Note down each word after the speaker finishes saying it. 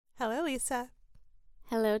Hello, Lisa.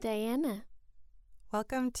 Hello, Diana.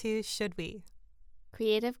 Welcome to Should We?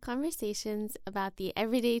 Creative conversations about the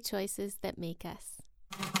everyday choices that make us.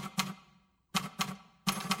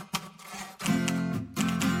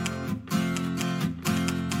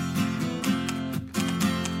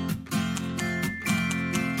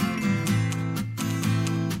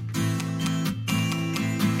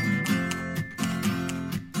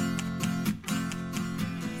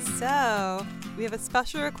 So, we have a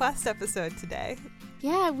special request episode today.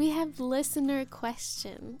 Yeah, we have listener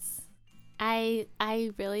questions. I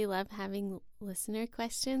really love having listener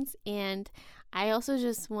questions, and I also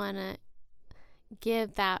just want to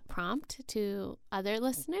give that prompt to other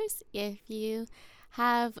listeners. If you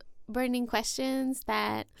have burning questions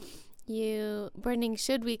burning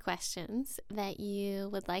should we questions that you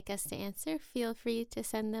would like us to answer, feel free to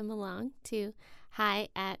send them along to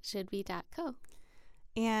hi@shouldwe.co.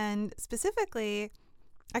 And specifically,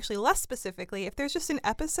 actually less specifically, if there's just an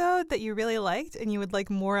episode that you really liked and you would like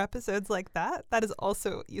more episodes like that, that is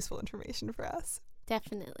also useful information for us.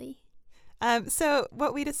 Definitely. So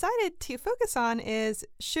what we decided to focus on is,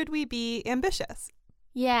 should we be ambitious?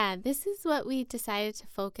 Yeah, this is what we decided to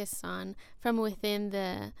focus on from within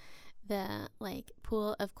the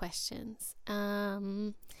pool of questions.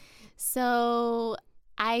 So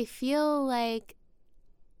I feel like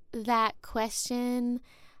that question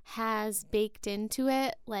has baked into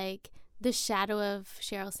it like the shadow of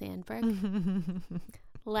Sheryl Sandberg.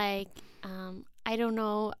 I don't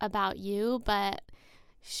know about you, but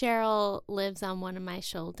Sheryl lives on one of my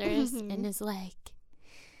shoulders and is like,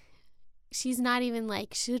 she's not even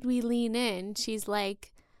like, should we lean in? She's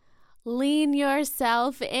like, lean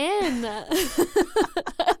yourself in.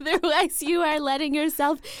 Otherwise you are letting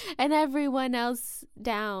yourself and everyone else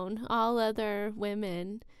down, all other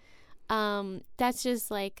women. That's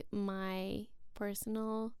just like my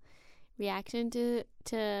personal reaction to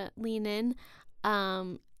lean in.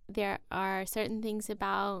 There are certain things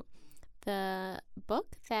about the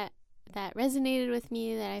book that resonated with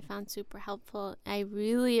me that I found super helpful. I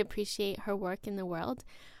really appreciate her work in the world.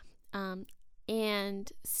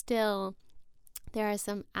 And still, there are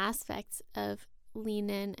some aspects of Lean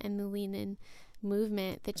In and the Lean In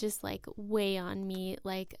movement that just like weigh on me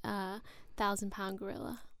like a 1,000-pound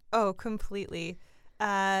gorilla. Oh, completely.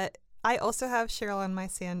 I also have Sheryl on my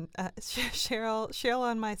Sheryl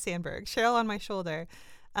on my Sandberg, Sheryl on my shoulder.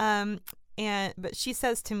 But she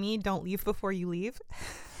says to me, "Don't leave before you leave,"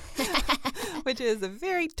 which is a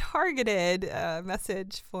very targeted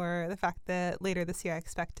message for the fact that later this year I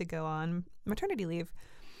expect to go on maternity leave.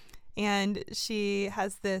 And she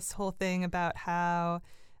has this whole thing about how,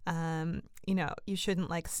 you shouldn't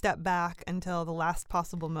like step back until the last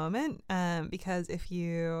possible moment, because if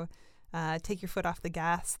you take your foot off the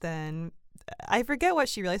gas, then I forget what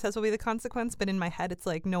she really says will be the consequence, but in my head it's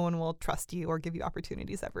like no one will trust you or give you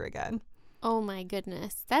opportunities ever again. Oh my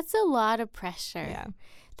goodness. That's a lot of pressure. Yeah.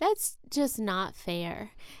 That's just not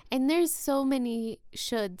fair. And there's so many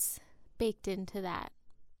shoulds baked into that.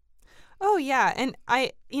 Oh, yeah. And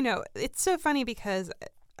it's so funny because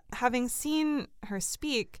having seen her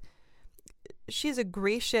speak, she's a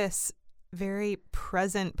gracious, very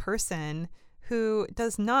present person who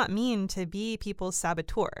does not mean to be people's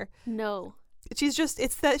saboteur. No.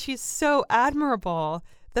 It's that she's so admirable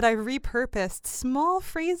that I repurposed small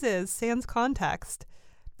phrases sans context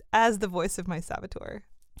as the voice of my saboteur.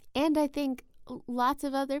 And I think lots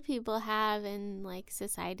of other people have, and like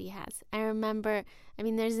society has. I remember,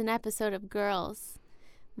 there's an episode of Girls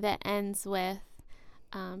that ends with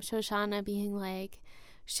Shoshana being like,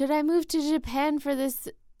 should I move to Japan for this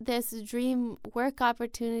dream work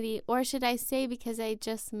opportunity, or should I stay because I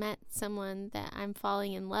just met someone that I'm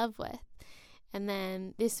falling in love with? And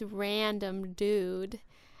then this random dude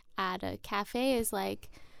at a cafe is like,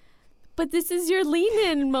 but this is your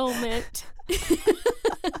lean-in moment.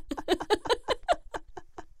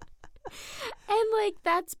 And like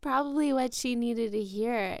that's probably what she needed to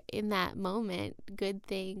hear in that moment. Good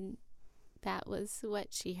thing that was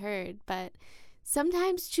what she heard. But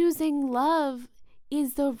sometimes choosing love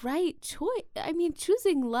is the right choice.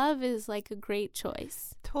 Choosing love is like a great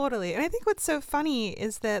choice. Totally. And I think what's so funny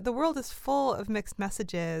is that the world is full of mixed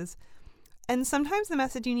messages. And sometimes the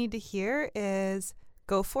message you need to hear is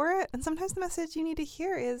go for it. And sometimes the message you need to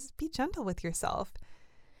hear is be gentle with yourself.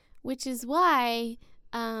 Which is why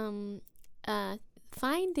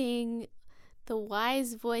finding the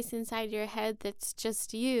wise voice inside your head that's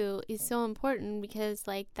just you is so important, because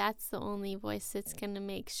like that's the only voice that's going to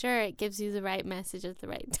make sure it gives you the right message at the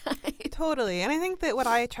right time. Totally. And I think that what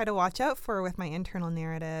I try to watch out for with my internal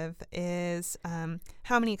narrative is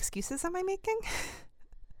how many excuses am I making?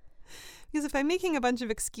 because if I'm making a bunch of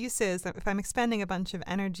excuses, if I'm expending a bunch of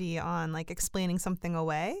energy on like explaining something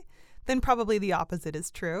away, then probably the opposite is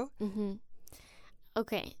true. Mm-hmm.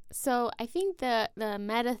 Okay, so I think the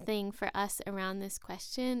meta thing for us around this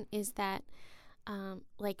question is that,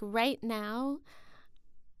 like right now,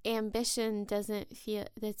 ambition doesn't feel,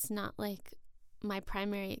 that's not like my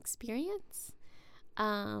primary experience,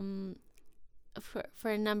 for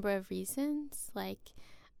a number of reasons. Like,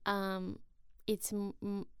 it's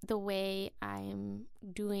the way I'm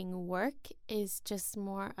doing work is just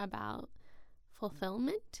more about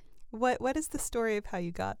fulfillment. What is the story of how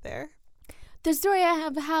you got there? The story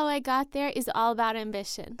of how I got there is all about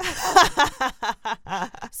ambition.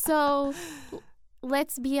 So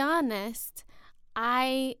let's be honest.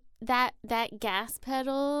 That gas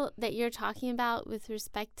pedal that you're talking about with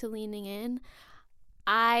respect to leaning in,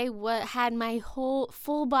 I had my whole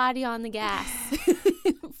full body on the gas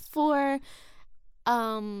for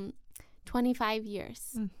 25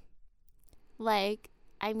 years. Like,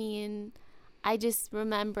 I mean, I just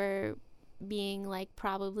remember being like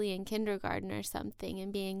probably in kindergarten or something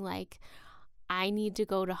and being like, I need to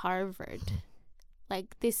go to Harvard.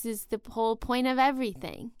 Like, this is the whole point of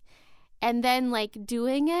everything. And then like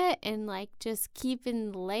doing it and like just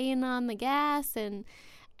laying on the gas and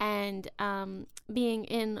being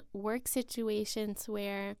in work situations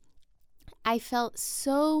where I felt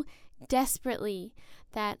so desperately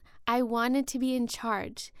that I wanted to be in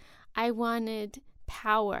charge. I wanted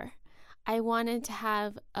power. I wanted to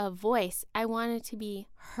have a voice. I wanted to be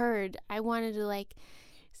heard. I wanted to like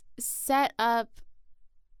set up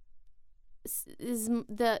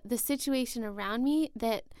the situation around me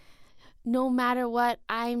that no matter what,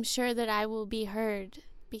 I'm sure that I will be heard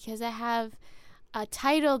because I have a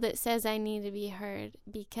title that says I need to be heard,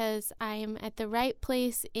 because I'm at the right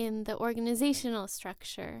place in the organizational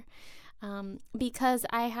structure, because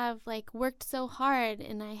I have like worked so hard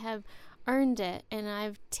and I have earned it and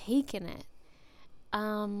I've taken it.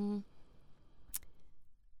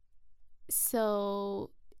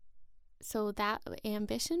 So that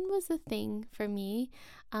ambition was a thing for me.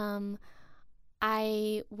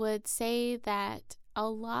 I would say that a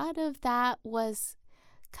lot of that was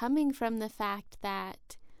coming from the fact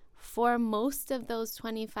that for most of those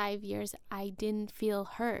 25 years, I didn't feel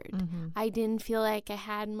heard. Mm-hmm. I didn't feel like I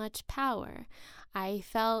had much power. I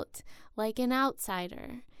felt like an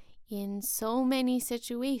outsider in so many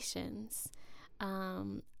situations.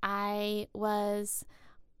 I was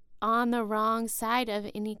on the wrong side of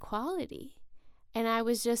inequality. And I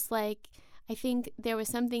was just like, I think there was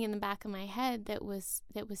something in the back of my head that was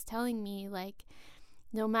telling me like,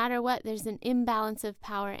 no matter what, there's an imbalance of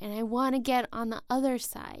power and I want to get on the other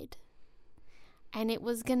side. And it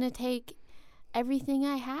was going to take everything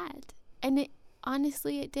I had. And it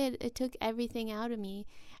honestly, it did. It took everything out of me.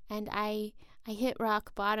 And I hit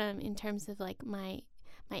rock bottom in terms of like my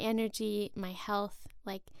energy, my health.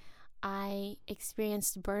 Like, I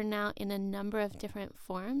experienced burnout in a number of different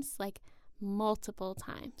forms, like multiple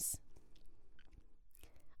times.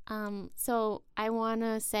 So I want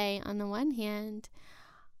to say, on the one hand,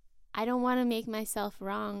 I don't want to make myself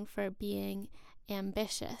wrong for being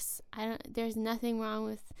ambitious. There's nothing wrong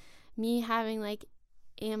with me having like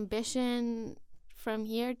ambition from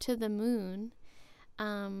here to the moon.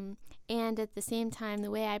 And at the same time,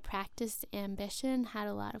 the way I practiced ambition had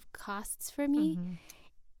a lot of costs for me. Mm-hmm.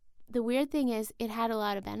 The weird thing is it had a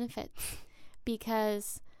lot of benefits,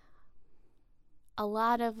 because a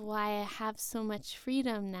lot of why I have so much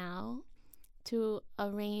freedom now to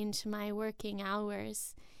arrange my working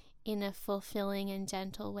hours in a fulfilling and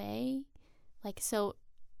gentle way, like so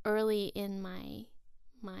early in my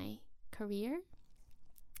career,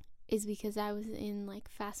 is because I was in like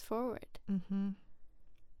fast forward. Mm-hmm.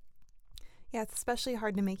 Yeah, it's especially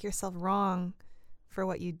hard to make yourself wrong for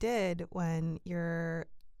what you did when you're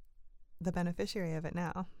the beneficiary of it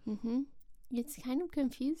now. Mm-hmm. It's kind of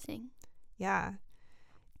confusing. Yeah.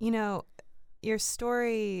 You know, your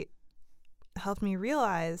story helped me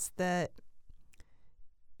realize that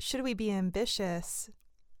should we be ambitious,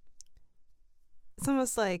 it's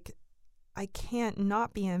almost like I can't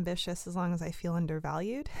not be ambitious as long as I feel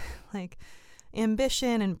undervalued. Like,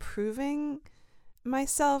 ambition and proving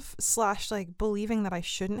myself / like believing that I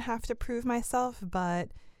shouldn't have to prove myself, but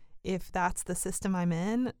if that's the system I'm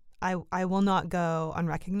in, I will not go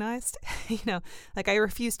unrecognized. You know, like I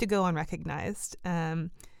refuse to go unrecognized. That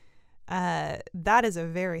is a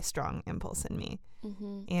very strong impulse in me.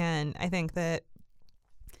 Mm-hmm. And I think that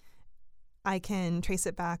I can trace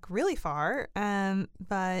it back really far.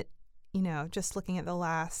 But, you know, just looking at the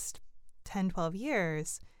last 10, 12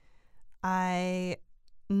 years, I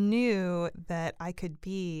knew that I could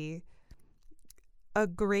be a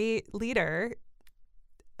great leader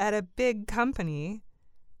at a big company,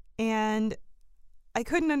 and I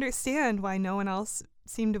couldn't understand why no one else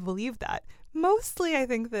seemed to believe that. Mostly, I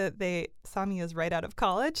think that they saw me as right out of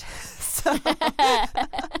college. So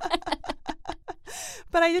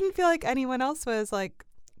but I didn't feel like anyone else was like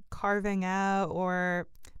carving out or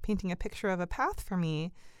painting a picture of a path for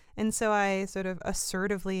me. And so I sort of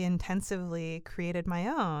assertively, intensively created my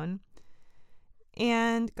own.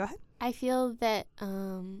 And go ahead. I feel that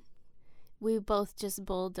we both just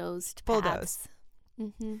bulldozed paths.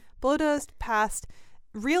 Bulldozed past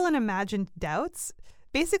real and imagined doubts,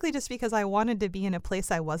 basically just because I wanted to be in a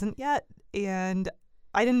place I wasn't yet. And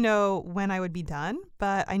I didn't know when I would be done,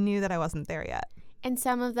 but I knew that I wasn't there yet. And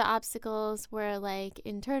some of the obstacles were like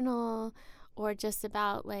internal or just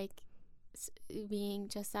about like being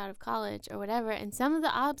just out of college or whatever. And some of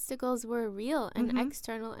the obstacles were real and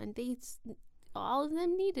external, and all of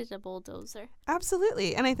them needed a bulldozer.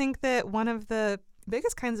 Absolutely. And I think that one of the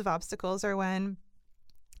biggest kinds of obstacles are when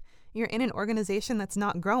you're in an organization that's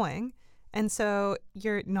not growing, and so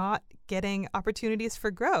you're not getting opportunities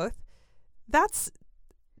for growth. That's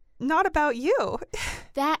not about you.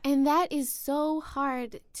 That is so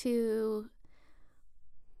hard to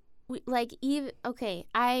like. Even okay,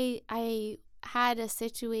 I had a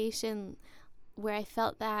situation where I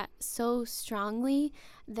felt that so strongly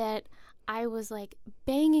that I was like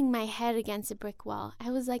banging my head against a brick wall.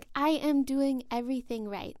 I was like, I am doing everything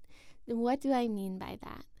right. And what do I mean by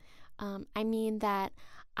that? I mean that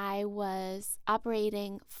I was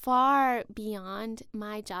operating far beyond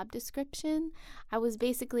my job description. I was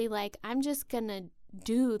basically like, I'm just going to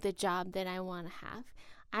do the job that I want to have.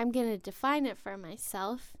 I'm going to define it for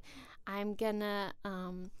myself. I'm going to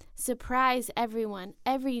surprise everyone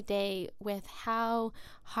every day with how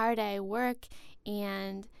hard I work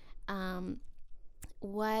and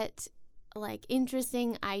what like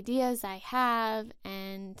interesting ideas I have,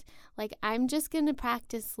 and like I'm just going to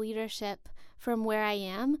practice leadership from where I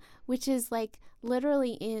am, which is like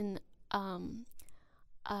literally in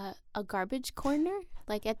a garbage corner.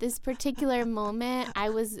 Like at this particular moment, I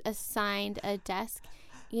was assigned a desk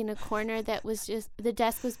in a corner that was just, the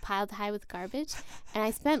desk was piled high with garbage, and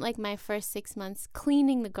I spent like my first 6 months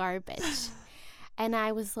cleaning the garbage. And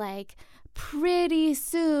I was like, pretty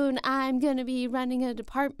soon I'm going to be running a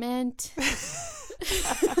department.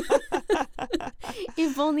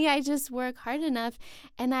 If only I just work hard enough.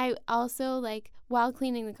 And I also, like, while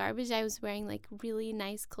cleaning the garbage, I was wearing like really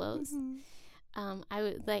nice clothes.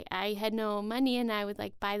 I had no money, and I would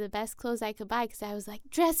like buy the best clothes I could buy because I was like,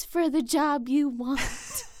 dress for the job you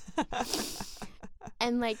want.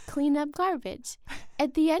 And like clean up garbage.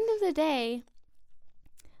 At the end of the day,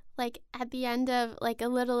 like at the end of like a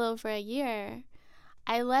little over a year,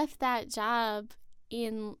 I left that job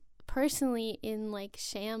personally in like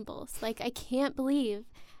shambles. Like I can't believe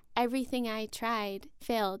everything I tried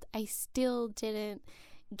failed. I still didn't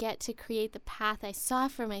get to create the path I saw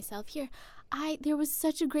for myself here. There was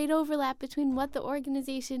such a great overlap between what the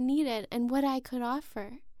organization needed and what I could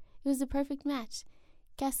offer. It was a perfect match.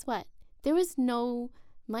 Guess what? There was no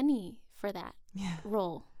money for that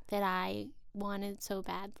role that I wanted so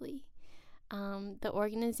badly. The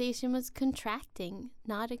organization was contracting,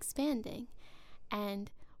 not expanding.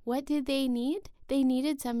 And what did they need? They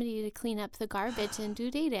needed somebody to clean up the garbage and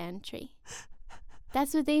do data entry.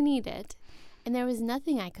 That's what they needed. And there was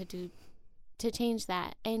nothing I could do to change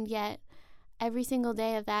that. And yet, every single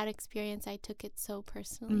day of that experience, I took it so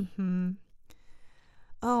personally.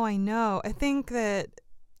 Oh, I know. I think that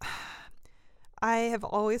I have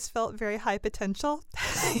always felt very high potential.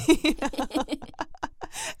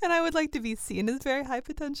 And I would like to be seen as very high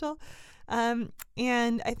potential.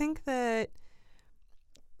 And I think that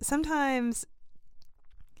sometimes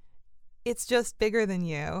it's just bigger than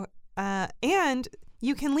you. And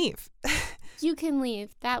you can leave. You can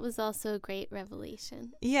leave. That was also a great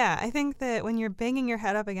revelation. Yeah, I think that when you're banging your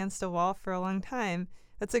head up against a wall for a long time,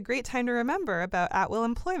 that's a great time to remember about at-will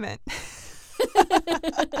employment.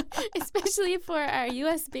 Especially for our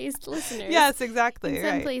U.S.-based listeners. Yes, exactly. In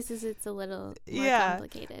some places, it's a little more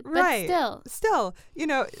complicated. But right. Still, you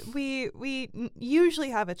know, we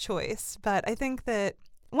usually have a choice. But I think that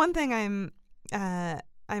one thing I'm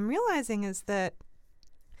realizing is that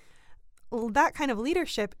that kind of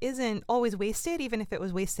leadership isn't always wasted, even if it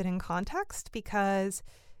was wasted in context, because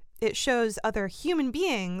it shows other human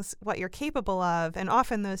beings what you're capable of, and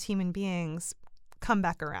often those human beings come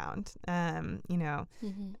back around. I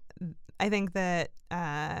think that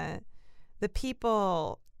the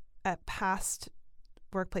people at past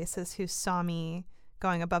workplaces who saw me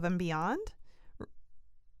going above and beyond,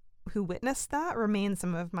 who witnessed that remain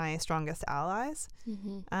some of my strongest allies.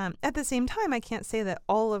 Mm-hmm. At the same time, I can't say that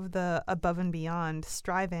all of the above and beyond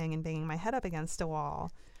striving and banging my head up against a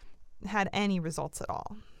wall had any results at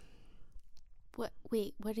all.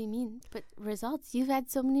 Wait, what do you mean? But results? You've had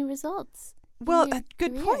so many results. Well,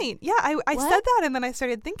 good point. Yeah, I said that and then I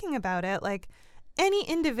started thinking about it. Like, any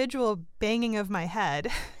individual banging of my head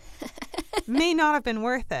may not have been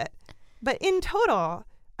worth it. But in total,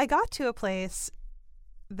 I got to a place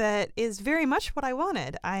that is very much what I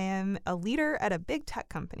wanted. I am a leader at a big tech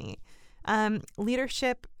company.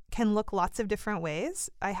 Leadership can look lots of different ways.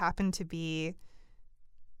 I happen to be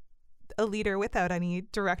a leader without any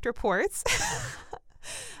direct reports.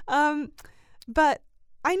 But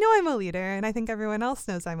I know I'm a leader, and I think everyone else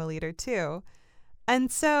knows I'm a leader too.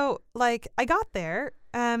 And so, like, I got there,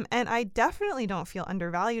 and I definitely don't feel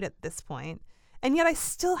undervalued at this point. And yet I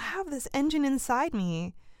still have this engine inside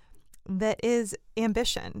me that is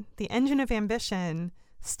ambition. The engine of ambition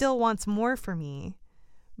still wants more for me,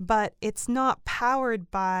 but it's not powered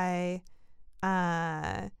by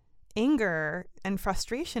anger and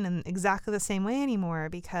frustration in exactly the same way anymore,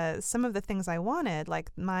 because some of the things I wanted,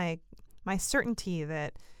 like my certainty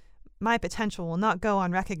that my potential will not go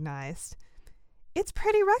unrecognized, it's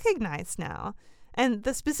pretty recognized now. And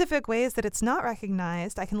the specific ways that it's not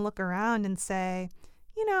recognized, I can look around and say,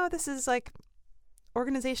 you know, this is like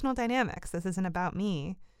organizational dynamics. This isn't about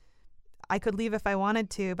me. I could leave if I wanted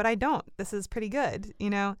to, but I don't. This is pretty good, you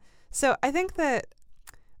know? So I think that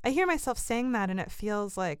I hear myself saying that and it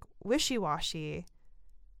feels like wishy-washy,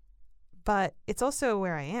 but it's also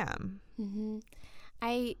where I am. Mm-hmm.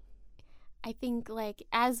 I think, like,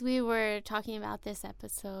 as we were talking about this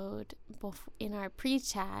episode in our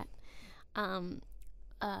pre-chat,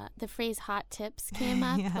 the phrase hot tips came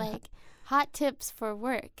up. Yeah. Like, hot tips for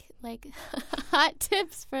work, like hot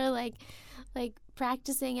tips for like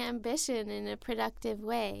practicing ambition in a productive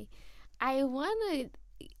way. I want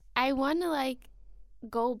to like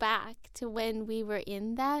go back to when we were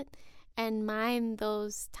in that and mine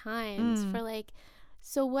those times for like,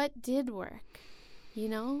 so what did work, you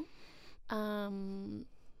know?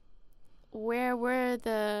 What were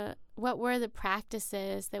the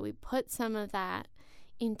practices that we put some of that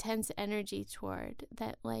intense energy toward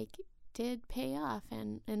that like did pay off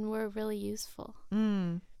and were really useful?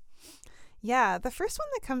 Yeah, the first one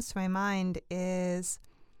that comes to my mind is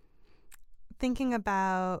thinking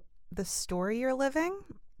about the story you're living.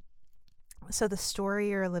 So the story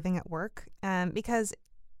you're living at work, because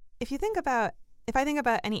if I think about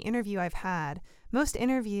any interview I've had, most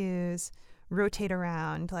interviews rotate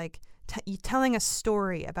around like telling a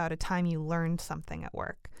story about a time you learned something at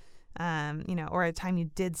work, or a time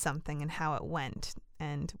you did something and how it went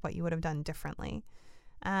and what you would have done differently.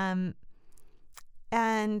 And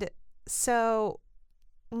so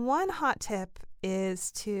one hot tip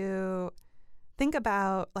is to think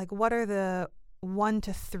about like what are the 1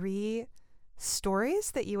 to 3 stories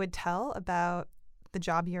that you would tell about the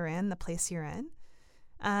job you're in, the place you're in.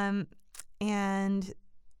 And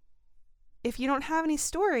if you don't have any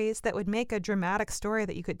stories that would make a dramatic story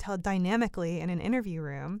that you could tell dynamically in an interview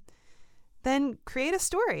room, then create a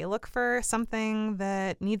story. Look for something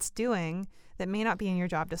that needs doing that may not be in your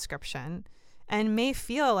job description and may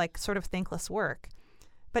feel like sort of thankless work.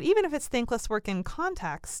 But even if it's thankless work in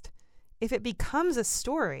context, if it becomes a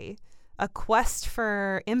story, a quest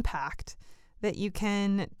for impact that you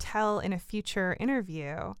can tell in a future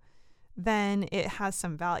interview, then it has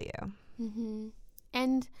some value. Mm-hmm.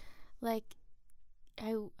 And like,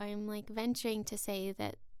 I'm like venturing to say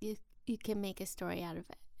that you can make a story out of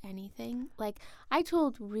anything. Like, I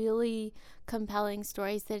told really compelling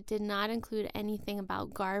stories that did not include anything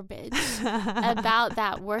about garbage, about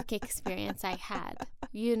that work experience I had,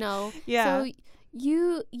 you know? Yeah. So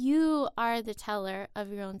you are the teller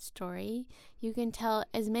of your own story. You can tell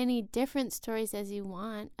as many different stories as you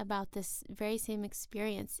want about this very same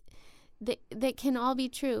experience that can all be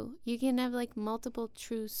true. You can have like multiple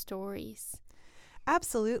true stories.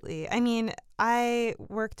 Absolutely. I mean, I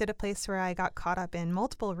worked at a place where I got caught up in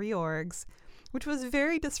multiple reorgs, which was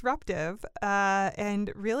very disruptive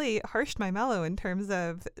and really harshed my mellow in terms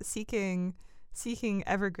of seeking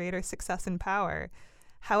ever greater success and power.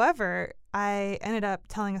 However, I ended up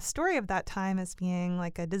telling a story of that time as being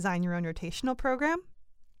like a design your own rotational program.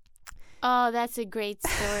 Oh, that's a great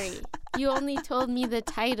story. You only told me the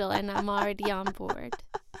title and I'm already on board.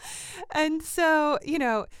 And so, you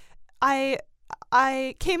know, I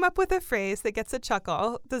came up with a phrase that gets a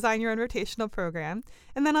chuckle, design your own rotational program.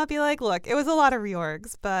 And then I'll be like, look, it was a lot of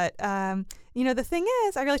reorgs, but, the thing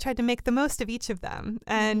is, I really tried to make the most of each of them.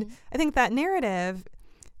 And I think that narrative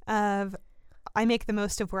of I make the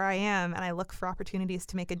most of where I am and I look for opportunities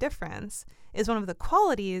to make a difference is one of the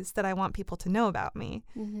qualities that I want people to know about me.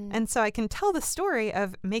 And so I can tell the story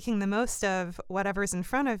of making the most of whatever's in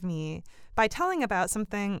front of me by telling about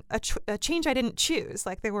something, a change I didn't choose.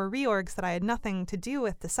 Like there were reorgs that I had nothing to do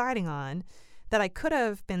with deciding on that I could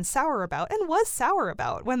have been sour about and was sour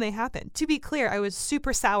about when they happened. To be clear, I was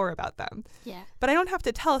super sour about them. Yeah. But I don't have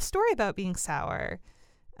to tell a story about being sour.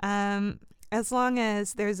 As long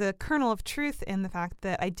as there's a kernel of truth in the fact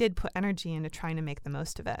that I did put energy into trying to make the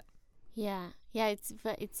most of it. Yeah.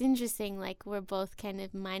 It's interesting. Like we're both kind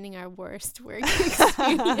of mining our worst work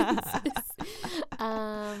experiences.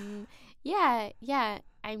 Yeah.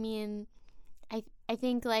 I mean, I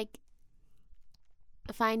think like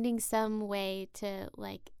finding some way to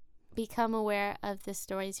like become aware of the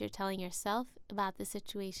stories you're telling yourself about the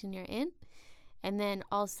situation you're in, and then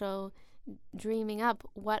also dreaming up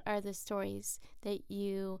what are the stories that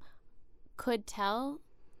you could tell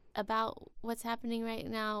about what's happening right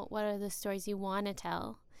now. What are the stories you want to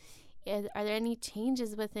tell? Are there any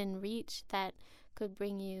changes within reach that could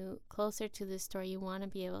bring you closer to the story you want to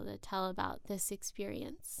be able to tell about this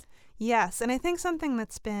experience? Yes, and I think something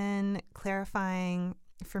that's been clarifying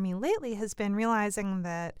for me lately has been realizing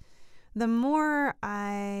that the more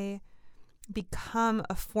I become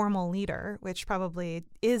a formal leader, which probably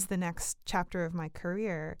is the next chapter of my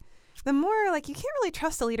career, the more like you can't really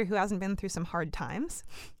trust a leader who hasn't been through some hard times.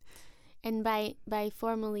 And by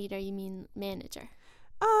formal leader, you mean manager?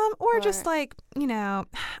 Or just like, I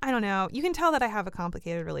don't know. You can tell that I have a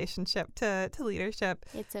complicated relationship to leadership.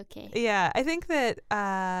 It's okay. Yeah, I think that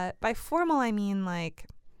by formal, I mean like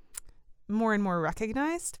more and more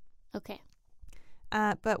recognized. Okay.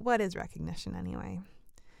 But what is recognition anyway?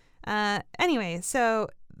 So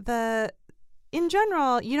in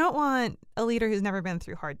general, you don't want a leader who's never been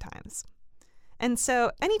through hard times. And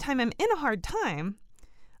so anytime I'm in a hard time,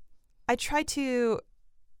 I try to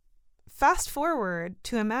fast forward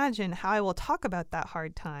to imagine how I will talk about that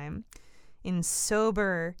hard time in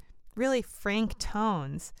sober, really frank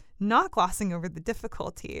tones, not glossing over the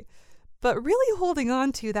difficulty, but really holding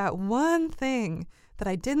on to that one thing that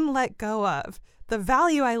I didn't let go of, the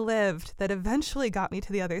value I lived that eventually got me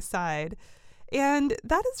to the other side. And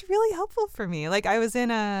that is really helpful for me. Like I was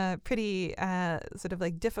in a pretty sort of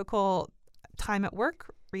like difficult time at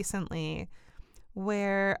work recently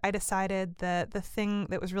where I decided that the thing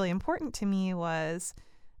that was really important to me was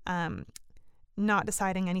not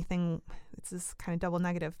deciding anything. This is kind of double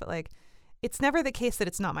negative, but like it's never the case that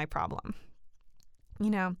it's not my problem.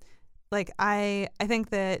 Like I think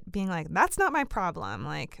that being like, that's not my problem,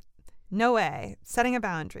 like no way, setting a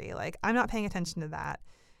boundary, like I'm not paying attention to that.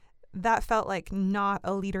 That felt like not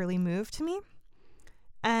a leaderly move to me.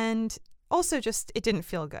 And also just, it didn't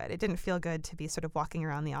feel good. It didn't feel good to be sort of walking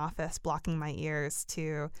around the office, blocking my ears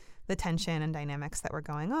to the tension and dynamics that were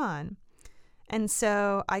going on. And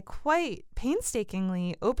so I quite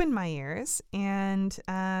painstakingly opened my ears and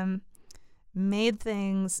made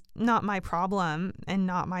things not my problem and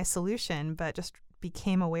not my solution, but just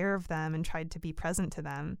became aware of them and tried to be present to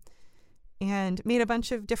them and made a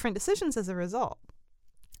bunch of different decisions as a result.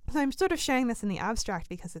 So I'm sort of sharing this in the abstract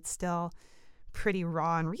because it's still pretty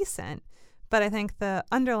raw and recent. But I think the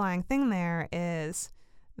underlying thing there is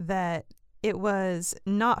that it was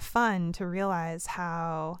not fun to realize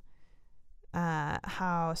how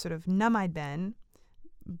sort of numb I'd been.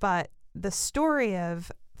 But the story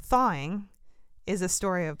of thawing is a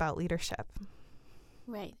story about leadership.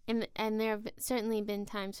 Right. And there have certainly been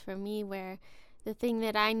times for me where the thing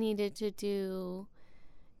that I needed to do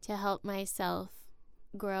to help myself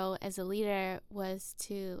grow as a leader was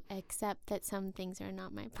to accept that some things are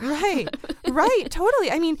not my problem. Right,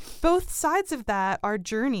 totally. I mean, both sides of that are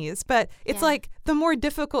journeys, but it's like the more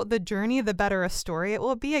difficult the journey, the better a story it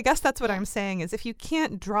will be. I guess that's what I'm saying is if you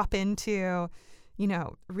can't drop into,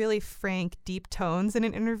 really frank, deep tones in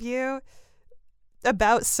an interview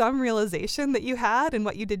about some realization that you had and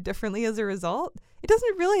what you did differently as a result, it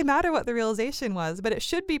doesn't really matter what the realization was, but it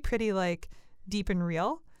should be pretty like deep and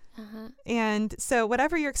real. And so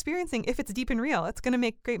whatever you're experiencing, if it's deep and real, it's going to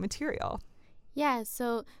make great material. Yeah,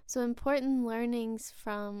 so important learnings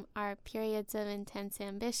from our periods of intense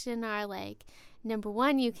ambition are like, number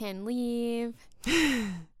 1, you can leave.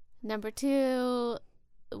 Number 2,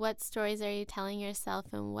 what stories are you telling yourself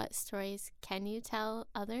and what stories can you tell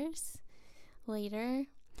others later?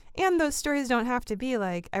 And those stories don't have to be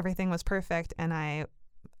like everything was perfect and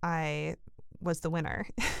I was the winner.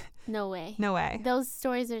 No way. No way. Those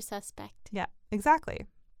stories are suspect. Yeah, exactly.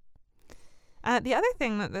 The other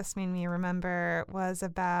thing that this made me remember was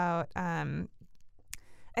about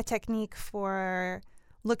a technique for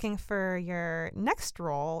looking for your next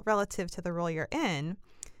role relative to the role you're in,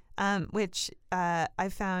 which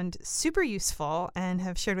I've found super useful and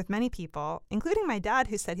have shared with many people, including my dad,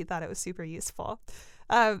 who said he thought it was super useful.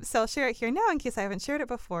 So I'll share it here now in case I haven't shared it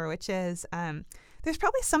before, which is there's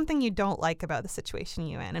probably something you don't like about the situation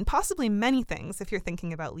you're in, and possibly many things if you're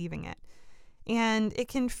thinking about leaving it. And it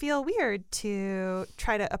can feel weird to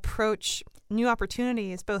try to approach new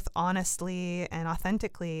opportunities both honestly and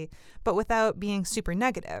authentically, but without being super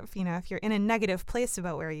negative. You know, if you're in a negative place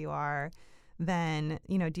about where you are, then,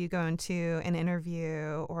 you know, do you go into an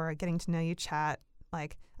interview or a getting to know you chat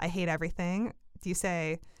like, I hate everything? Do you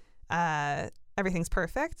say, everything's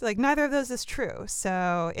perfect? Like, neither of those is true.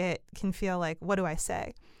 So it can feel like, what do I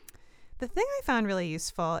say? The thing I found really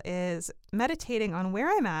useful is meditating on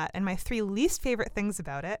where I'm at and my 3 least favorite things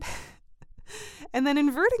about it, and then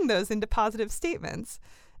inverting those into positive statements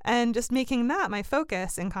and just making that my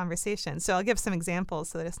focus in conversation. So I'll give some examples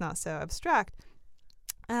so that it's not so abstract.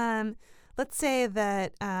 Let's say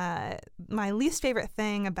that my least favorite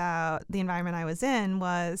thing about the environment I was in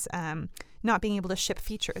was not being able to ship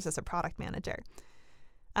features as a product manager.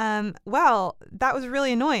 Well, that was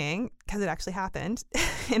really annoying because it actually happened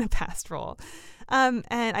in a past role. And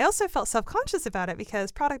I also felt self-conscious about it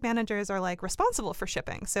because product managers are like responsible for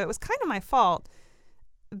shipping. So it was kind of my fault.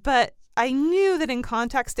 But I knew that in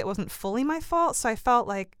context it wasn't fully my fault. So I felt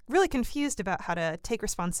like really confused about how to take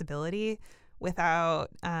responsibility without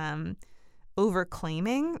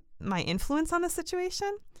overclaiming my influence on the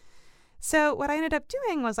situation. So what I ended up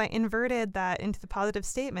doing was I inverted that into the positive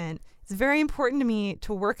statement. It's very important to me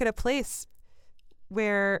to work at a place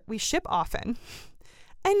where we ship often.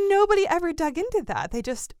 And nobody ever dug into that. They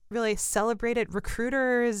just really celebrated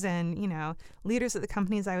recruiters and, you know, leaders at the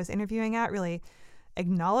companies I was interviewing at really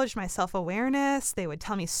acknowledged my self-awareness. They would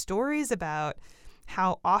tell me stories about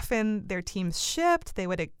how often their teams shipped. They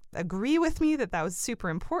would agree with me that that was super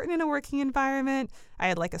important in a working environment. I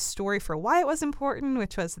had like a story for why it was important,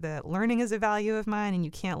 which was that learning is a value of mine and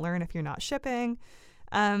you can't learn if you're not shipping.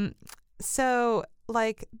 So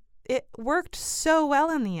like it worked so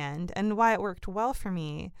well in the end. And why it worked well for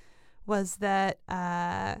me was that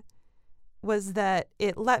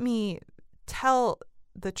it let me tell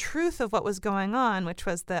the truth of what was going on, which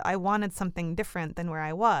was that I wanted something different than where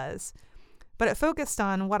I was. But it focused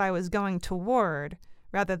on what I was going toward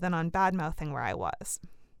rather than on bad-mouthing where I was.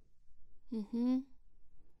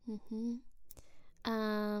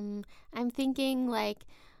 I'm thinking like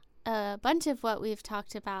a bunch of what we've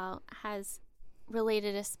talked about has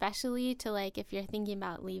related especially to like if you're thinking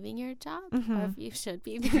about leaving your job or if you should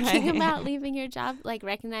be thinking about leaving your job, like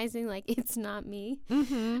recognizing like it's not me,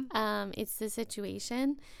 it's the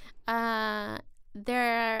situation. There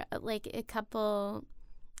are like a couple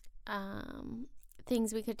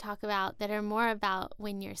things we could talk about that are more about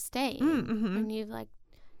when you're staying, when you've like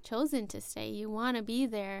chosen to stay, you want to be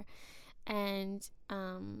there, and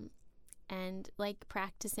like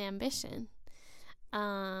practice ambition.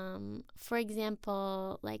 For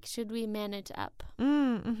example, like should we manage up?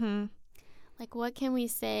 Like what can we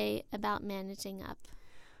say about managing up?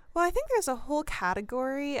 Well, I think there's a whole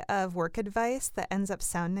category of work advice that ends up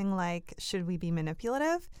sounding like should we be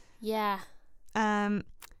manipulative? Yeah.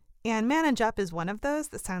 And manage up is one of those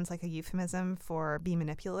that sounds like a euphemism for be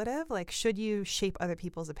manipulative. Like, should you shape other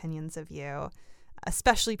people's opinions of you,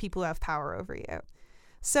 especially people who have power over you?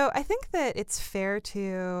 So I think that it's fair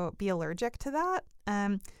to be allergic to that.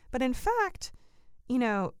 But in fact, you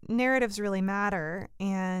know, narratives really matter.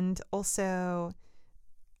 And also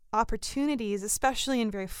opportunities, especially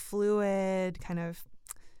in very fluid, kind of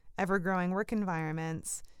ever-growing work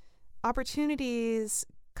environments, opportunities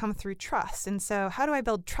come through trust. And so how do I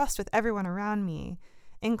build trust with everyone around me,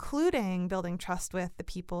 including building trust with the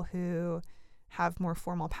people who have more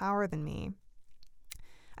formal power than me,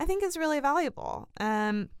 I think is really valuable.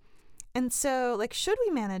 And so like, should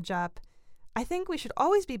we manage up? I think we should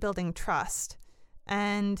always be building trust.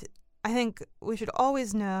 And I think we should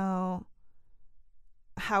always know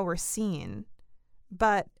how we're seen.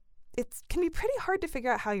 But it can be pretty hard to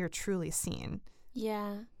figure out how you're truly seen.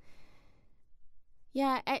 Yeah.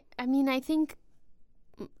 Yeah, I mean, I think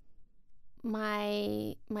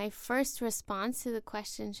my first response to the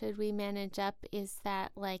question, should we manage up, is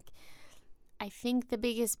that, like, I think the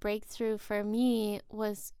biggest breakthrough for me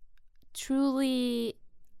was truly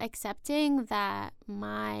accepting that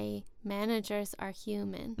my managers are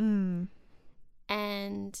human.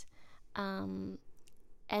 And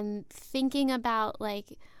thinking about,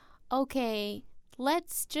 like, okay,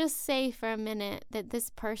 let's just say for a minute that this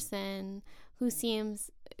person who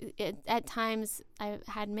seems at times I've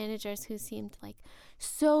had managers who seemed like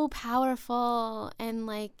so powerful and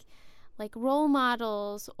like role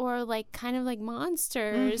models, or like kind of like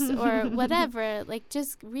monsters or whatever, like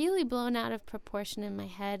just really blown out of proportion in my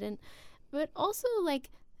head. And but also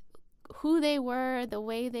like who they were, the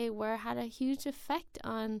way they were, had a huge effect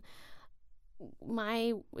on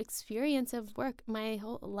my experience of work my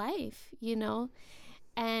whole life, you know.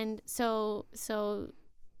 And so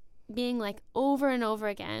being like over and over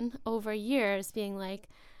again over years being like,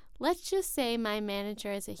 let's just say my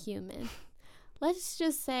manager is a human. Let's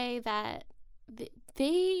just say that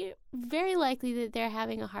they very likely that they're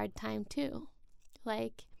having a hard time too.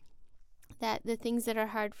 Like that the things that are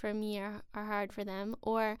hard for me are hard for them,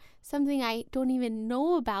 or something I don't even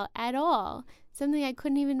know about at all, something I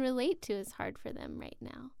couldn't even relate to is hard for them right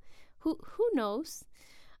now. Who knows?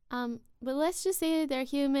 But let's just say that they're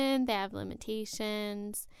human, they have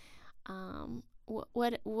limitations.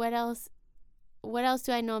 What else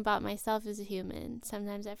do I know about myself as a human?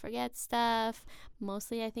 Sometimes I forget stuff.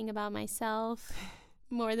 Mostly I think about myself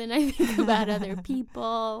more than I think about other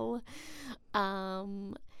people.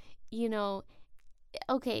 You know,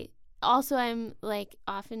 okay. Also, I'm like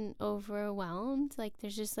often overwhelmed. Like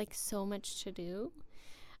there's just like so much to do.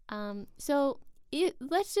 So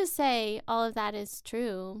let's just say all of that is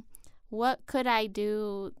true. What could I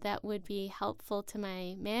do that would be helpful to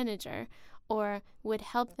my manager or would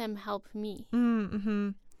help them help me? Mm-hmm.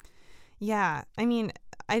 Yeah. I mean,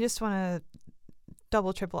 I just want to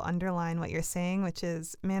double, triple underline what you're saying, which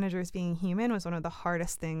is managers being human was one of the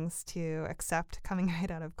hardest things to accept coming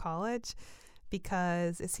right out of college,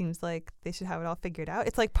 because it seems like they should have it all figured out.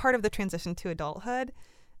 It's like part of the transition to adulthood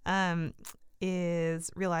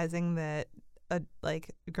is realizing that like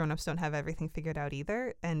grown-ups don't have everything figured out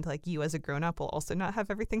either, and like you as a grown-up will also not have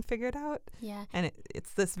everything figured out. Yeah. And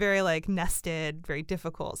it's this very like nested, very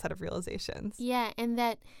difficult set of realizations. Yeah, and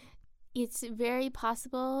that it's very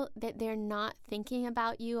possible that they're not thinking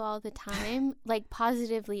about you all the time, like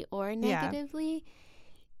positively or negatively,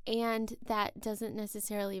 and that doesn't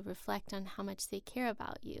necessarily reflect on how much they care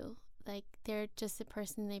about you. Like they're just a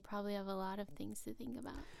person, they probably have a lot of things to think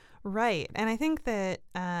about. Right. And I think that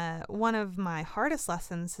one of my hardest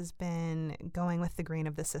lessons has been going with the grain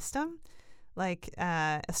of the system. Like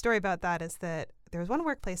a story about that is that there was one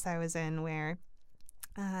workplace I was in where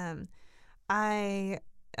I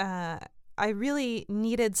really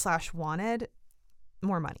needed / wanted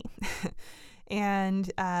more money.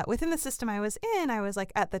 And within the system I was in, I was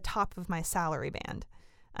like at the top of my salary band.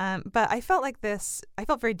 But I felt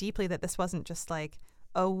very deeply that this wasn't just like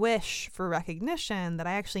a wish for recognition, that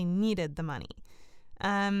I actually needed the money.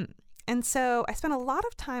 And so I spent a lot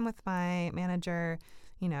of time with my manager,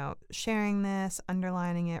 you know, sharing this,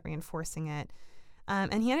 underlining it, reinforcing it.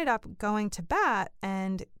 And he ended up going to bat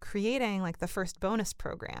and creating like the first bonus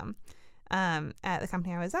program at the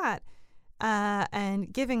company I was at,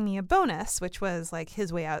 and giving me a bonus, which was like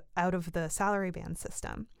his way out of the salary band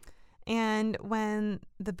system. And when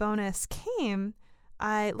the bonus came,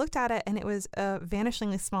 I looked at it and it was a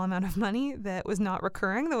vanishingly small amount of money that was not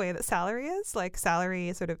recurring the way that salary is. Like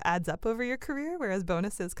salary sort of adds up over your career, whereas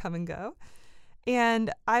bonuses come and go. And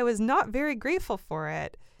I was not very grateful for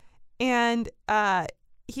it. And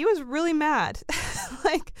he was really mad.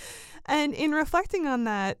 And in reflecting on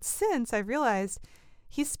that since, I've realized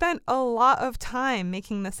he spent a lot of time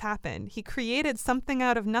making this happen. He created something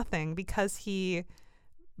out of nothing because he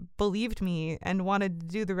believed me and wanted to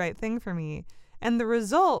do the right thing for me. And the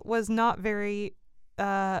result was not very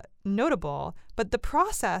notable, but the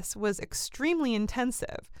process was extremely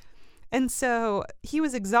intensive. And so he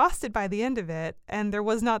was exhausted by the end of it, and there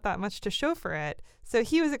was not that much to show for it. So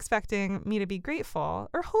he was expecting me to be grateful,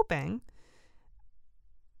 or hoping.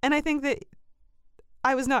 And I think that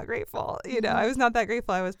I was not grateful. You know, I was not that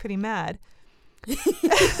grateful. I was pretty mad. And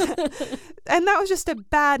that was just a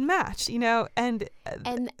bad match, you know, and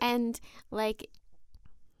like,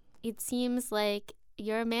 it seems like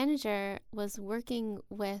your manager was working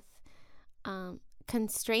with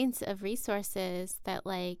constraints of resources that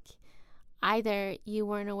like either you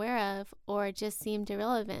weren't aware of or just seemed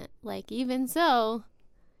irrelevant. Like, even so,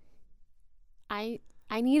 I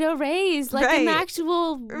need a raise, like an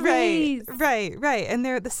actual raise. Right. And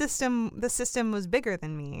the system was bigger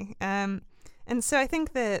than me. And so I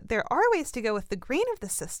think that there are ways to go with the grain of the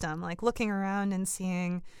system, like looking around and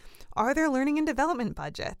seeing, are there learning and development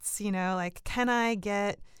budgets? You know, like, can I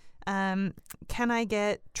get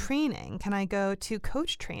training? Can I go to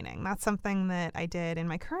coach training? That's something that I did in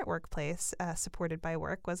my current workplace, supported by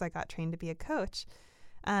work, was I got trained to be a coach.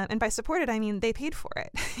 And by supported, I mean they paid for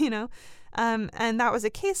it, you know. And that was a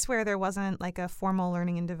case where there wasn't like a formal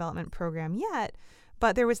learning and development program yet,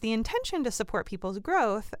 but there was the intention to support people's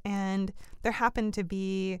growth, and there happened to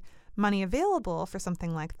be money available for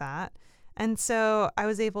something like that. And so I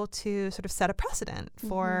was able to sort of set a precedent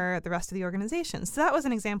for the rest of the organization. So that was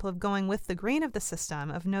an example of going with the grain of the system,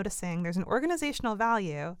 of noticing there's an organizational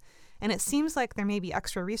value, and it seems like there may be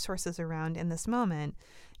extra resources around in this moment.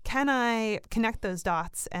 Can I connect those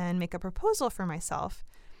dots and make a proposal for myself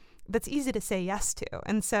that's easy to say yes to?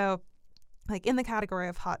 And so, like in the category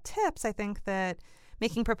of hot tips, I think that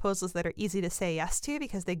making proposals that are easy to say yes to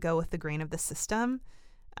because they go with the grain of the system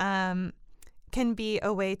can be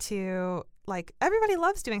a way to, like, everybody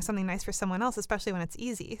loves doing something nice for someone else, especially when it's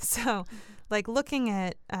easy. So, like, looking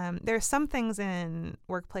at, there are some things in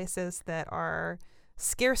workplaces that are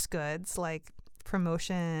scarce goods, like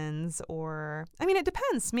promotions, or, I mean, it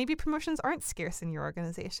depends. Maybe promotions aren't scarce in your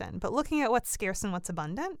organization, but looking at what's scarce and what's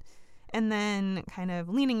abundant, and then kind of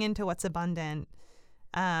leaning into what's abundant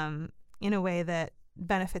in a way that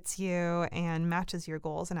benefits you and matches your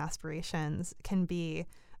goals and aspirations can be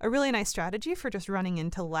a really nice strategy for just running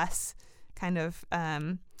into less kind of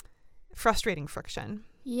frustrating friction.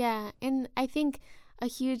 Yeah, and I think a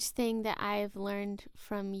huge thing that I've learned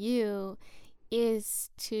from you is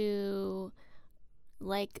to,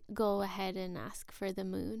 like, go ahead and ask for the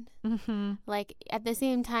moon. Like, at the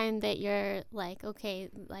same time that you're like, okay,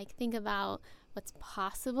 like, think about what's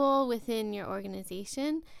possible within your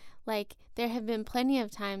organization. Like, there have been plenty of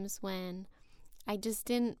times when I just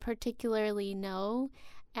didn't particularly know,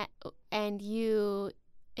 and you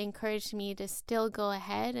encouraged me to still go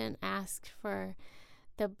ahead and ask for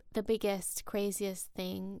the biggest, craziest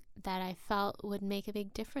thing that I felt would make a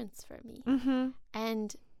big difference for me.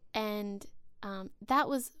 And that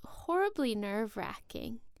was horribly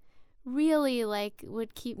nerve-wracking. Really, like,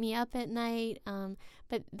 would keep me up at night.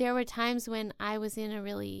 But there were times when I was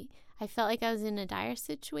I felt like I was in a dire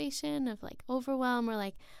situation of, like, overwhelm, or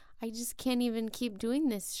like, I just can't even keep doing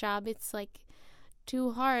this job. It's like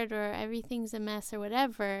too hard, or everything's a mess, or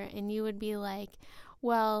whatever. And you would be like,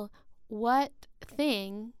 well, what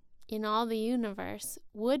thing in all the universe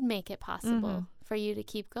would make it possible for you to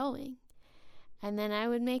keep going? And then I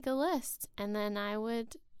would make a list, and then I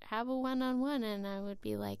would have a one-on-one, and I would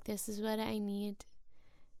be like, this is what I need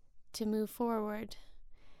to move forward.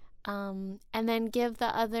 And then give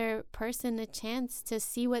the other person a chance to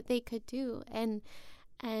see what they could do. And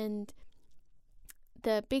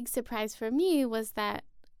the big surprise for me was that,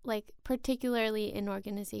 like, particularly in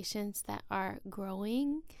organizations that are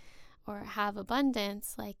growing or have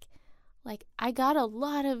abundance, like I got a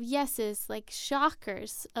lot of yeses, like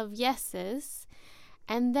shockers of yeses.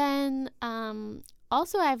 And then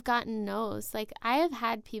also I've gotten no's. Like, I have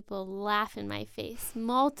had people laugh in my face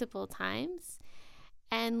multiple times.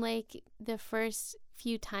 And, like, the first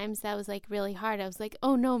few times that was, like, really hard. I was like,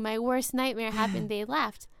 oh no, my worst nightmare happened. They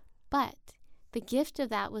laughed. But the gift of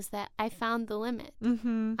that was that I found the limit.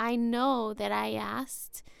 I know that I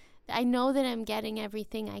asked. I know that I'm getting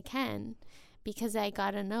everything I can because I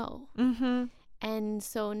got a no. And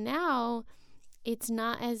so now it's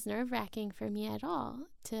not as nerve-wracking for me at all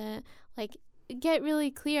to, like, get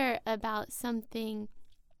really clear about something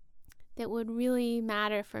that would really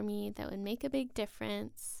matter for me, that would make a big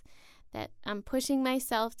difference, that I'm pushing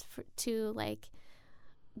myself to like,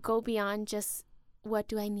 go beyond just what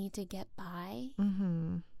do I need to get by?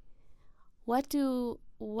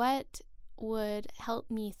 What would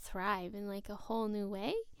help me thrive in, like, a whole new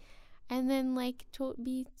way? And then, like,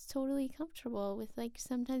 be totally comfortable with, like,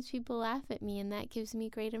 sometimes people laugh at me, and that gives me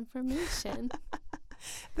great information.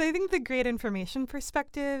 I think the great information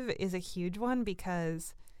perspective is a huge one,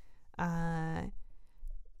 because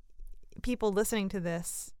people listening to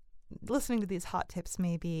these hot tips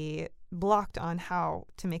may be blocked on how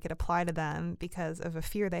to make it apply to them because of a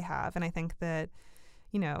fear they have. And I think that,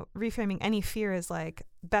 you know, reframing any fear is like,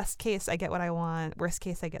 best case, I get what I want. Worst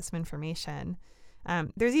case, I get some information.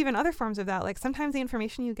 There's even other forms of that. Like, sometimes the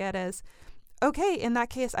information you get is, okay, in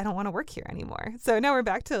that case, I don't want to work here anymore. So now we're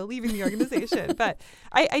back to leaving the organization. But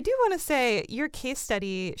I do want to say your case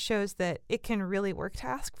study shows that it can really work to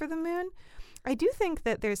ask for the moon. I do think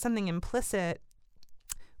that there's something implicit,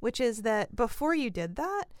 which is that before you did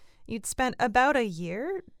that, you'd spent about a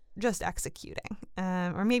year just executing,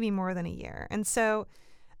 or maybe more than a year. And so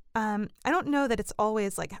I don't know that it's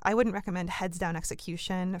always like, I wouldn't recommend heads down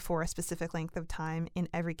execution for a specific length of time in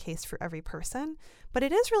every case for every person, but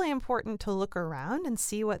it is really important to look around and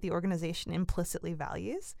see what the organization implicitly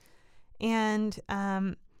values. And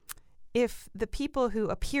if the people who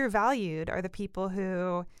appear valued are the people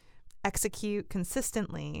who execute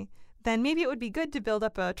consistently, then maybe it would be good to build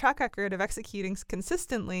up a track record of executing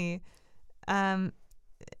consistently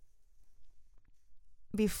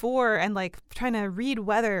before, and like trying to read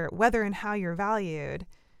whether and how you're valued.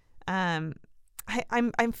 I'm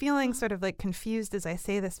feeling sort of like confused as I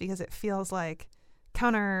say this, because it feels like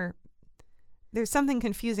there's something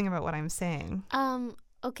confusing about what I'm saying.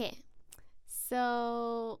 Okay.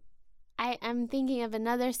 So I'm thinking of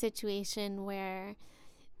another situation where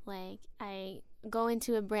like I go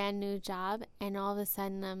into a brand new job and all of a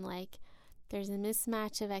sudden I'm like, there's a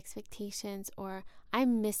mismatch of expectations, or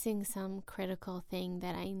I'm missing some critical thing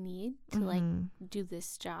that I need to like do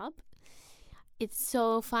this job. It's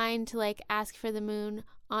so fine to like ask for the moon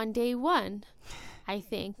on day one, I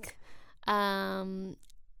think. But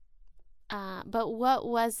what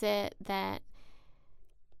was it that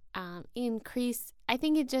increased? I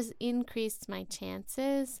think it just increased my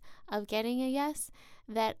chances of getting a yes,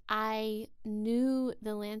 that I knew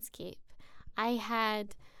the landscape. I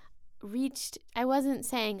wasn't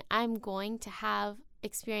saying I'm going to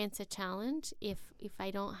experience a challenge if I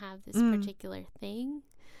don't have this particular thing.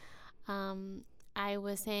 I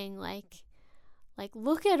was saying like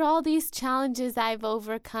look at all these challenges I've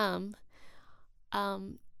overcome.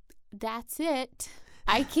 That's it.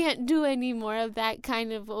 I can't do any more of that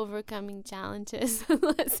kind of overcoming challenges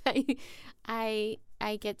unless I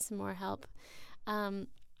get some more help.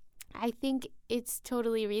 I think it's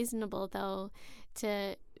totally reasonable though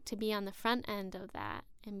to be on the front end of that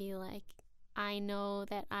and be like, I know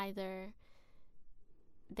that either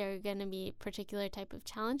they're going to be a particular type of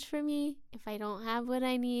challenge for me if I don't have what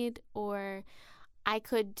I need, or I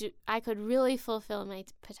could really fulfill my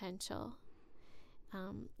potential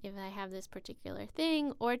if I have this particular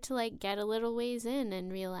thing, or to like get a little ways in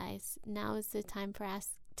and realize now is the time to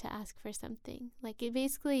ask for something. Like it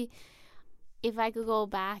basically, if I could go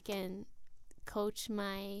back and coach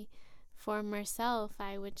my former self,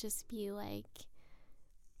 I would just be like,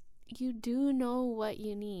 you do know what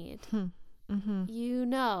you need. You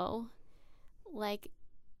know, like,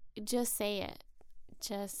 just say it.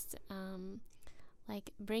 Just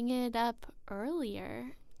like bring it up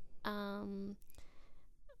earlier.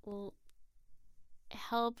 Will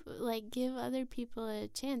help, like, give other people a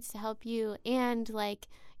chance to help you, and like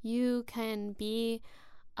you can be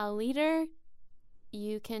a leader.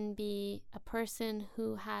 You can be a person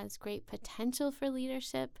who has great potential for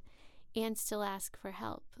leadership and still ask for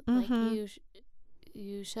help. Like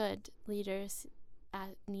you should. Leaders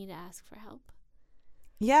need to ask for help.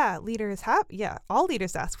 Yeah, all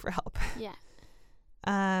leaders ask for help. Yeah.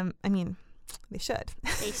 I mean, they should.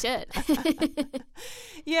 They should.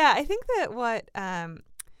 Yeah, I think that what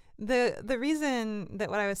the reason that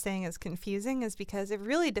what I was saying is confusing is because it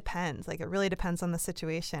really depends. Like, it really depends on the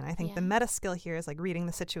situation. I think the meta skill here is like reading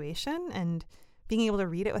the situation and being able to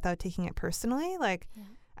read it without taking it personally. Like,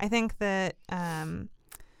 I think that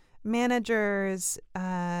managers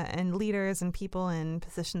and leaders and people in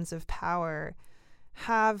positions of power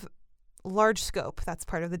have large scope. That's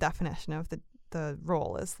part of the definition of the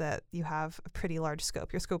role, is that you have a pretty large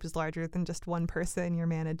scope. Your scope is larger than just one person you're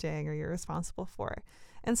managing or you're responsible for.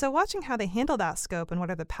 And so watching how they handle that scope and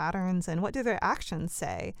what are the patterns and what do their actions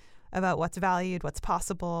say about what's valued, what's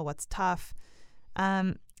possible, what's tough.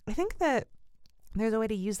 I think that there's a way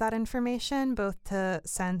to use that information both to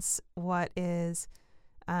sense what is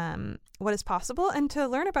possible and to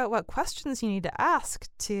learn about what questions you need to ask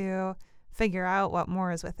to figure out what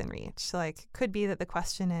more is within reach. Like, could be that the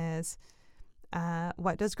question is,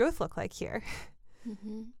 what does growth look like here?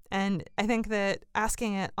 And I think that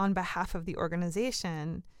asking it on behalf of the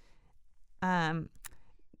organization can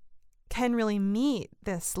really meet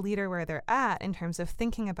this leader where they're at in terms of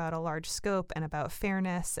thinking about a large scope and about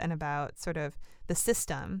fairness and about sort of the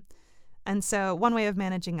system. And so one way of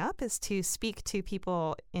managing up is to speak to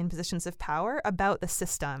people in positions of power about the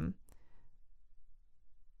system.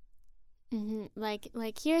 Like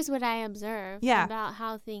here's what I observe about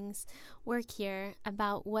how things work here,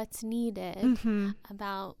 about what's needed,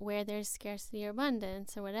 about where there's scarcity or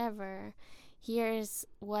abundance or whatever. Here's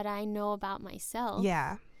what I know about myself.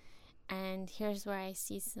 Yeah. And here's where I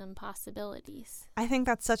see some possibilities. I think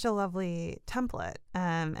that's such a lovely template.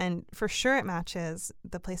 And for sure it matches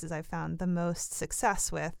the places I've found the most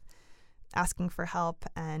success with asking for help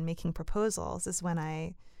and making proposals is when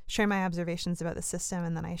I share my observations about the system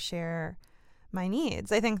and then I share my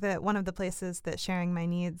needs. I think that one of the places that sharing my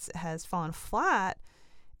needs has fallen flat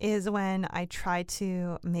is when I try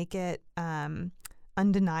to make it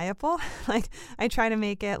undeniable. Like, I try to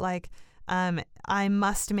make it like I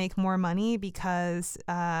must make more money because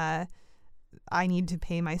I need to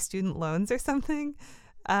pay my student loans or something.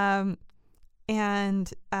 And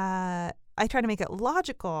I try to make it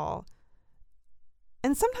logical.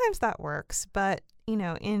 And sometimes that works. But,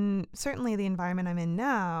 in certainly the environment I'm in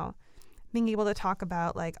now, being able to talk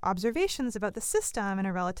about like observations about the system in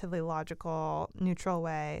a relatively logical, neutral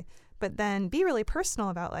way, but then be really personal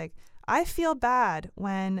about like, I feel bad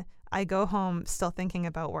when I go home still thinking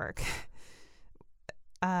about work.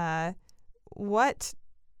 What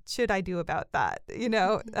should I do about that?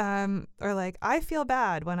 Or like, I feel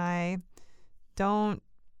bad when I don't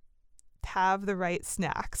have the right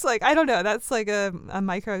snacks. Like, I don't know. That's like a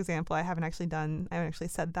micro example. I haven't actually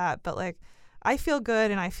said that, but like, I feel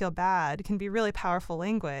good and I feel bad can be really powerful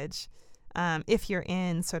language if you're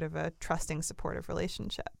in sort of a trusting, supportive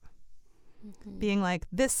relationship. Mm-hmm. Being like,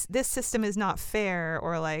 this system is not fair,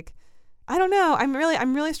 or like, I don't know. I'm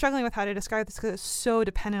really struggling with how to describe this because it's so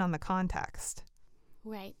dependent on the context.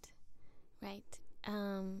 Right.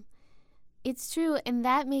 It's true, and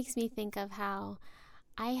that makes me think of how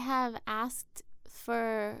I have asked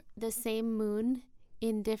for the same moon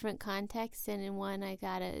in different contexts, and in one I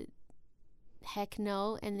got a heck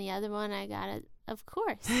no, and the other one I got a of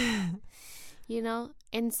course.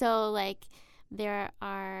 And so like there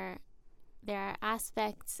are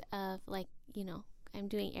aspects of like, I'm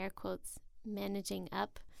doing air quotes, managing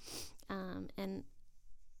up, and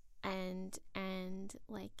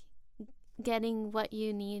like getting what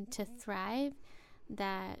you need to thrive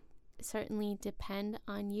that certainly depend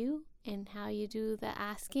on you and how you do the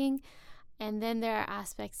asking. And then there are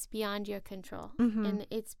aspects beyond your control. Mm-hmm. And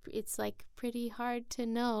it's like pretty hard to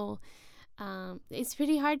know. It's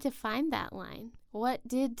pretty hard to find that line. What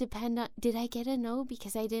did depend on? Did I get a no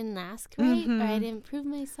because I didn't ask right? Mm-hmm. Or I didn't prove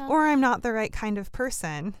myself? Or I'm not the right kind of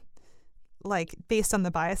person, like based on the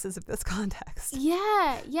biases of this context.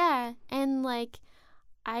 Yeah. And like,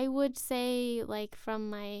 I would say like from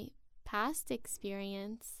my past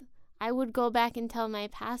experience, I would go back and tell my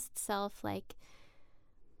past self like,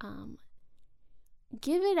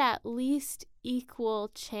 give it at least equal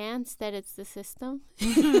chance that it's the system.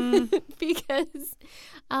 Mm-hmm. Because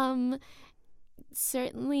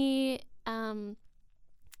certainly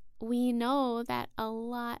we know that a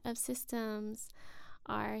lot of systems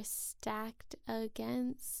are stacked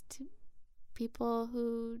against people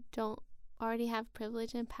who don't already have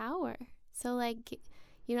privilege and power. So like,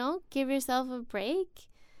 give yourself a break.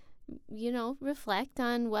 Reflect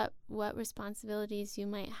on what responsibilities you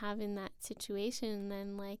might have in that situation. And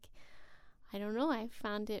then like, I don't know, I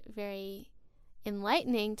found it very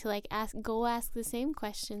enlightening to like ask the same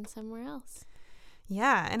question somewhere else.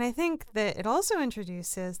 Yeah. And I think that it also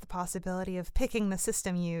introduces the possibility of picking the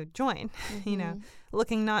system you join, mm-hmm.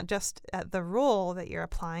 Looking not just at the role that you're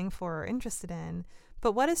applying for or interested in,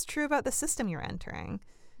 but what is true about the system you're entering.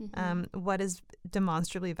 Mm-hmm. What is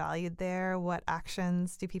demonstrably valued there? What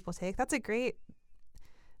actions do people take? That's a great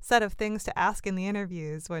set of things to ask in the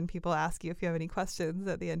interviews when people ask you if you have any questions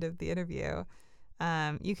at the end of the interview.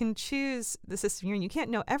 You can choose the system you're in. You can't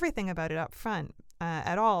know everything about it up front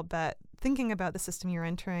at all, but thinking about the system you're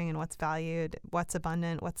entering and what's valued, what's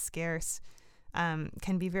abundant, what's scarce,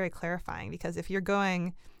 can be very clarifying, because if your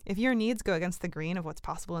needs go against the grain of what's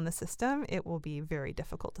possible in the system, it will be very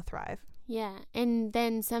difficult to thrive. Yeah, and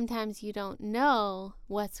then sometimes you don't know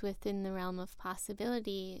what's within the realm of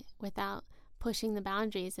possibility without pushing the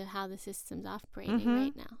boundaries of how the system's operating mm-hmm.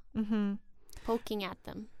 right now. Mm-hmm. Poking at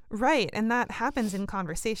them. Right, and that happens in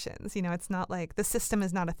conversations. It's not like the system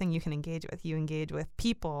is not a thing you can engage with. You engage with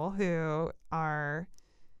people who are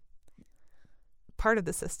part of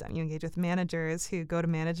the system. You engage with managers who go to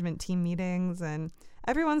management team meetings, and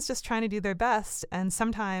everyone's just trying to do their best, and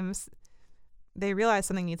sometimes they realize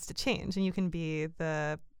something needs to change, and you can be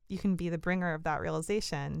the bringer of that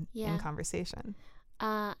realization in conversation.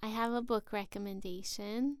 I have a book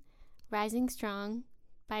recommendation, Rising Strong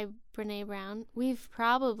by Brené Brown. We've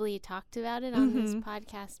probably talked about it on mm-hmm. this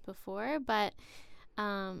podcast before, but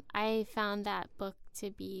I found that book to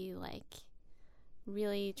be like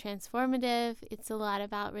really transformative. It's a lot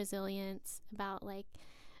about resilience, about like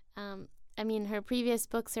her previous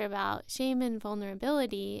books are about shame and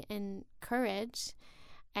vulnerability and courage,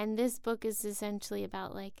 and this book is essentially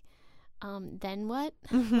about like then what?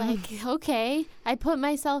 Mm-hmm. Like, okay, I put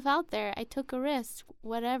myself out there, I took a risk,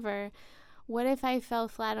 whatever. What if I fell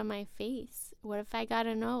flat on my face? What if I got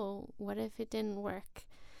a no? What if it didn't work?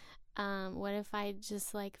 What if I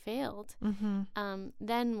just like failed? Mm-hmm.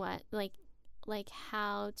 Then what? Like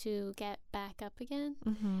how to get back up again?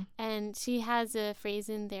 Mm-hmm. And she has a phrase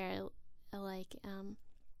in there like,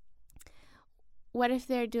 what if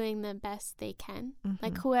they're doing the best they can? Mm-hmm.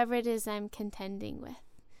 Like whoever it is I'm contending with.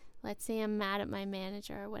 Let's say I'm mad at my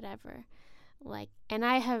manager or whatever. Like, and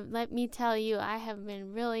let me tell you, I have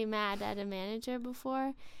been really mad at a manager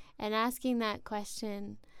before, and asking that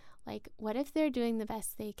question, like, what if they're doing the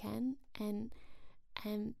best they can? And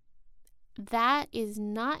that is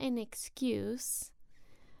not an excuse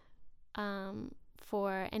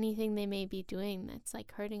for anything they may be doing that's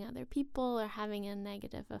like hurting other people or having a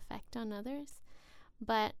negative effect on others.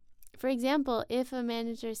 But for example, if a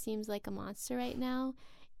manager seems like a monster right now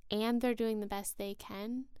and they're doing the best they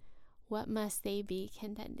can, what must they be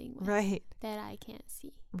contending with Right. that I can't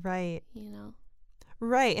see? Right. You know?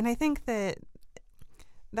 Right. And I think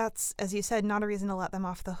that's, as you said, not a reason to let them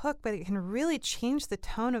off the hook, but it can really change the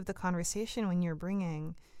tone of the conversation when you're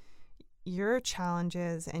bringing your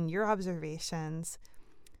challenges and your observations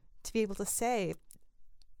to be able to say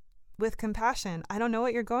with compassion, I don't know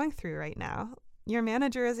what you're going through right now. Your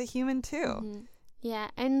manager is a human too. Mm-hmm. Yeah.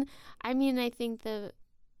 And I mean, I think the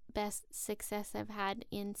best success I've had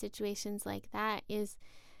in situations like that is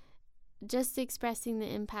just expressing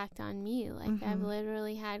the impact on me. Like, I've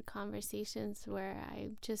literally had conversations where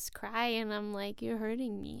I just cry and I'm like, you're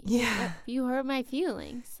hurting me. Yeah. You hurt my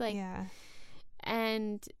feelings. Like, yeah.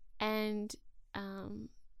 And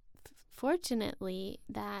fortunately,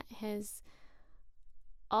 that has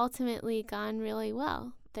ultimately gone really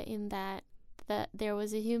well. That there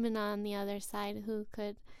was a human on the other side who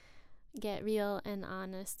could get real and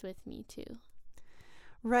honest with me too.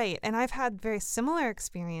 Right. And I've had very similar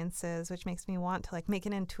experiences, which makes me want to like make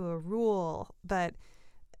it into a rule. But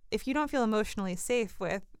if you don't feel emotionally safe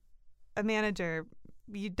with a manager,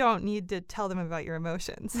 you don't need to tell them about your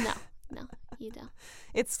emotions. No, you don't.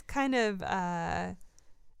 It's kind of, and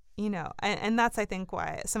that's, I think,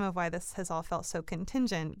 why this has all felt so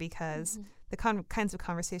contingent, because the kinds of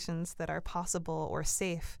conversations that are possible or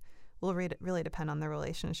safe will really depend on the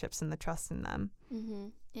relationships and the trust in them. Mm-hmm.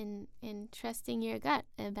 And trusting your gut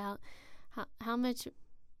about how much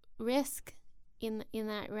risk in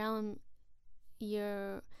that realm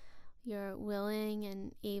you're willing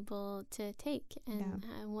and able to take, and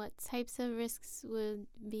what types of risks would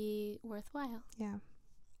be worthwhile. Yeah.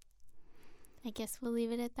 I guess we'll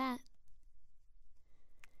leave it at that.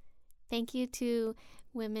 Thank you to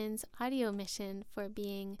Women's Audio Mission for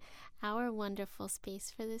being our wonderful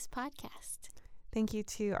space for this podcast. Thank you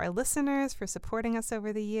to our listeners for supporting us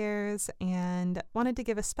over the years, and wanted to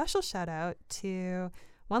give a special shout out to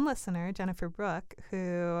one listener, Jennifer Brooke,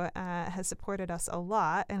 who has supported us a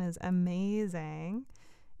lot and is amazing,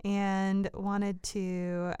 and wanted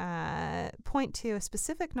to point to a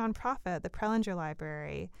specific nonprofit, the Prelinger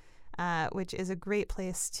Library, which is a great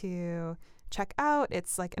place to check out.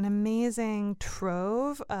 It's like an amazing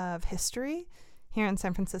trove of history here in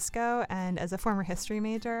San Francisco, and as a former history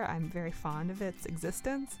major, I'm very fond of its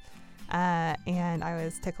existence. And I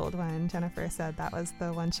was tickled when Jennifer said that was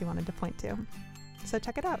the one she wanted to point to. So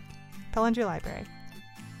check it out, Prelinger Library.